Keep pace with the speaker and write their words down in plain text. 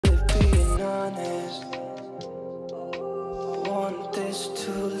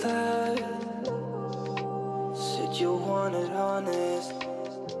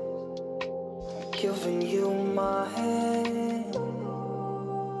giving you my hand.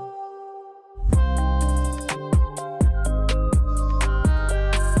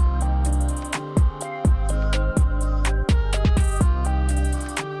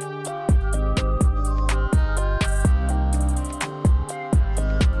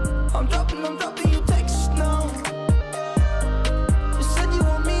 I'm dropping you texts now. You said you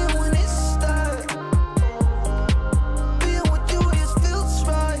want me when it starts. Being with you, it feels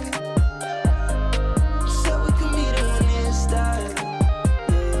right. You said we could meet it when it starts.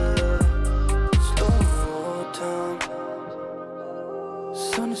 Yeah, slow down.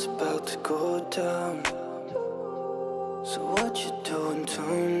 Sun is about to go down. So what you doing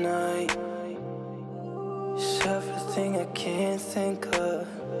tonight? It's everything I can't think of.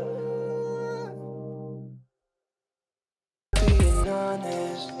 Being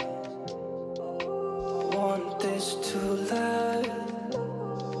honest, I want this to last.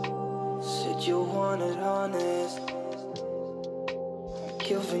 Said you wanted honest. I'm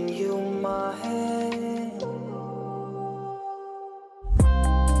giving you my hand.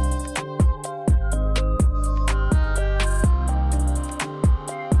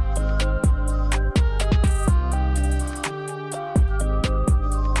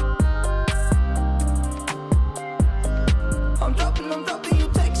 I'm dropping you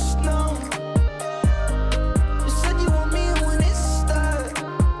texts now. You said you want me when it starts.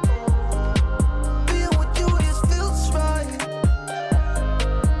 Being with you, it feels right.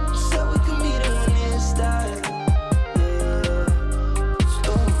 You said we could meet it when it starts. Yeah,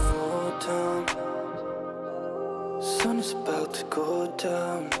 slow down. Sun is about to go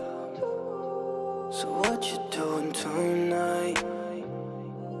down. So what you doing tonight?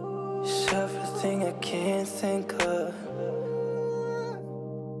 It's everything I can't think of.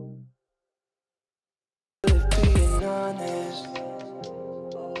 Being honest,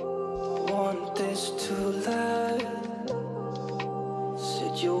 I want this to last.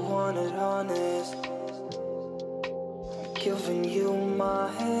 Said you wanted honest. I'm giving you my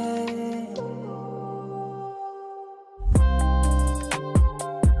hand.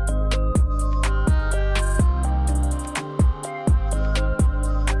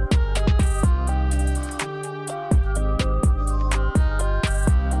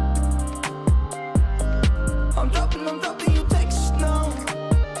 I'm dropping you texts now.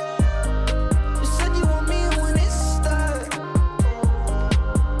 You said you want me when it starts.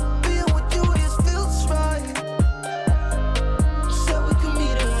 Being with you, it feels right. You said we could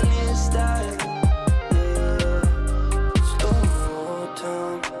meet it when it starts. Yeah, slow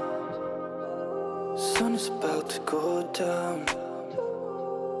down. Sun is about to go down.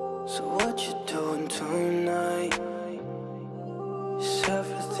 So what you doing tonight? It's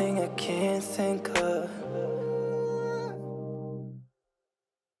everything I can't think of.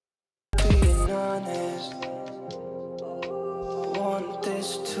 Being honest, I want this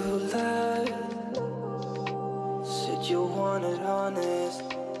to last. Said you wanted honest.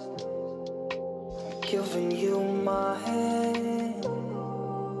 I'm giving you my hand.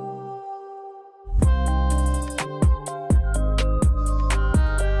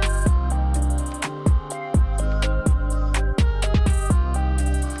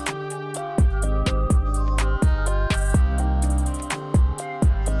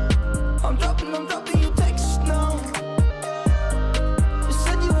 I'm dropping you texts now. You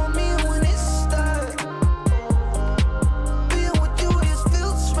said you want me when it starts. Being with you, it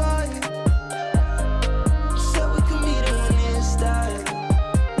feels right. You said we could meet it when it starts.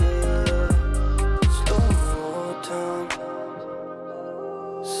 Yeah, slow down.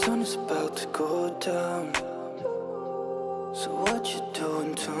 Sun is about to go down. So what you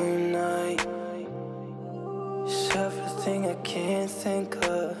doing tonight? It's everything I can't think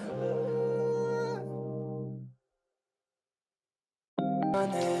of.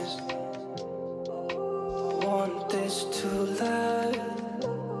 Honest, I want this to last.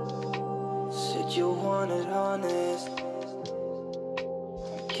 Said you wanted honest.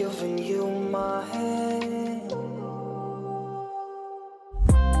 I'm giving you my hand.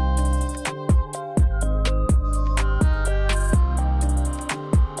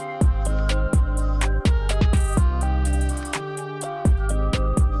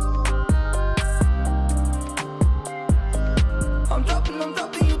 I'm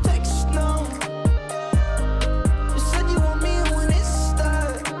dropping you texts now. You said you want me when it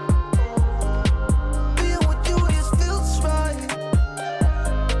starts. Being with you, it feels right.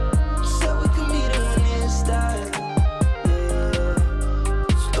 You said we could meet it when it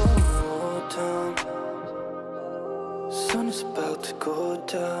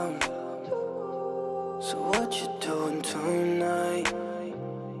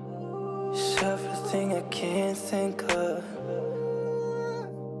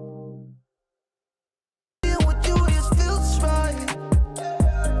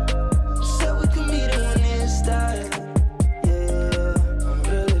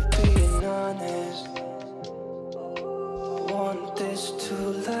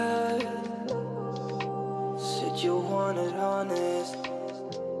too late. Said you wanted honest.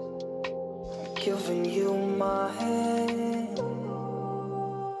 I'm giving you my hand.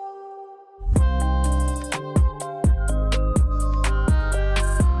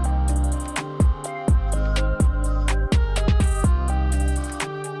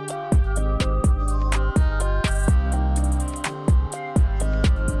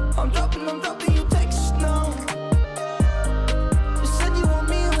 I'm dropping you texts now. You said you want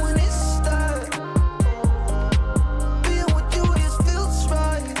me when it's that. Being with you, it feels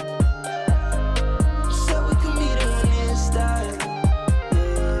right. You said we could meet when it's that.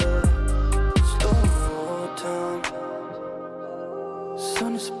 Yeah, slow down.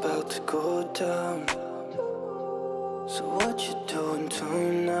 Sun is about to go down. So what you doing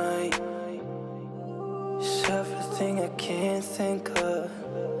tonight? It's everything I can't think of.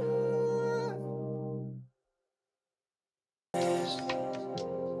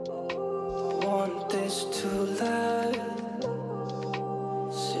 Want this too late.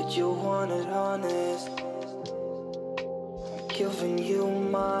 Said you wanted honest. I'm giving you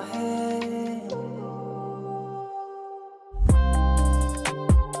my hand.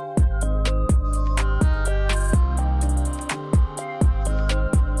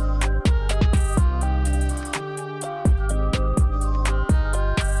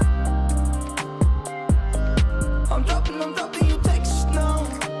 I'm dropping you texts now.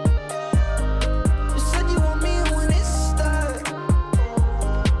 You said you want me when it's that.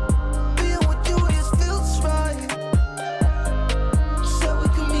 Being with you, it feels right. You said we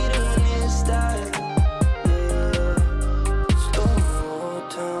could meet when it's that. Yeah, slow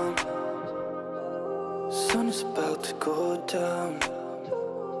down. Sun is about to go down.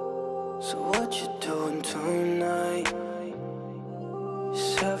 So what you doing tonight?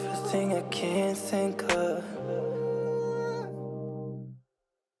 It's everything I can't think of.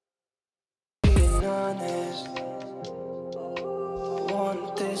 Being honest, want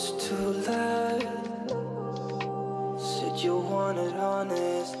this too late. Said you wanted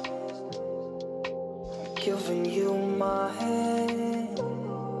honest. I'm giving you my hand.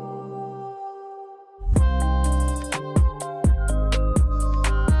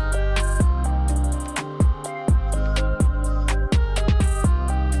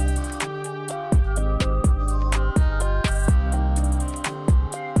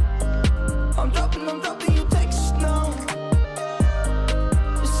 I'm dropping you texts now.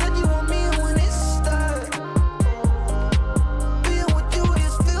 You said you want me when it's that. Being with you,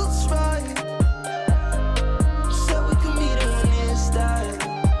 it feels right. You said we could meet when it's that.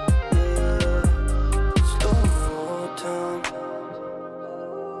 Yeah, slow down.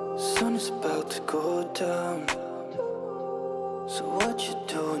 Sun is about to go down. So what you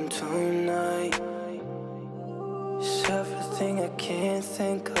doing tonight? It's everything I can't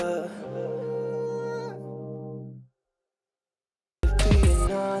think of.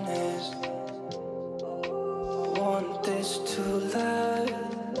 Being honest, want this too late.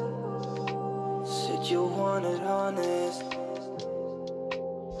 Said you wanted honest.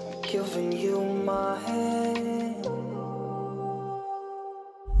 I'm giving you my hand.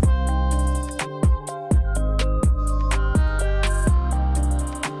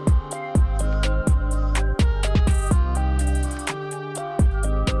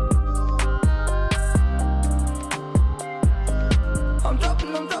 I'm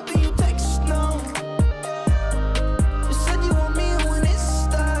dropping you texts now. You said you want me when it's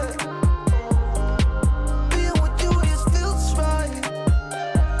that. Being with you, it feels right.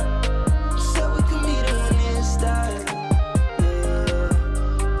 You said we could meet when it's that. Yeah,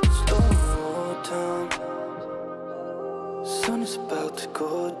 slow down. Sun is about to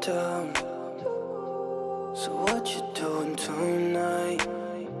go down. So what you doing tonight?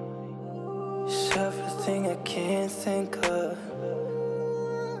 It's everything I can't think of.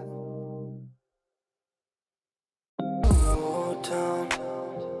 Down.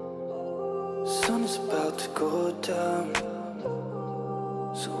 Sun is about to go down.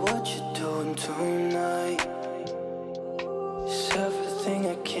 So what you doing tonight? It's everything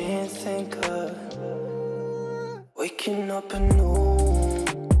I can't think of. Waking up anew.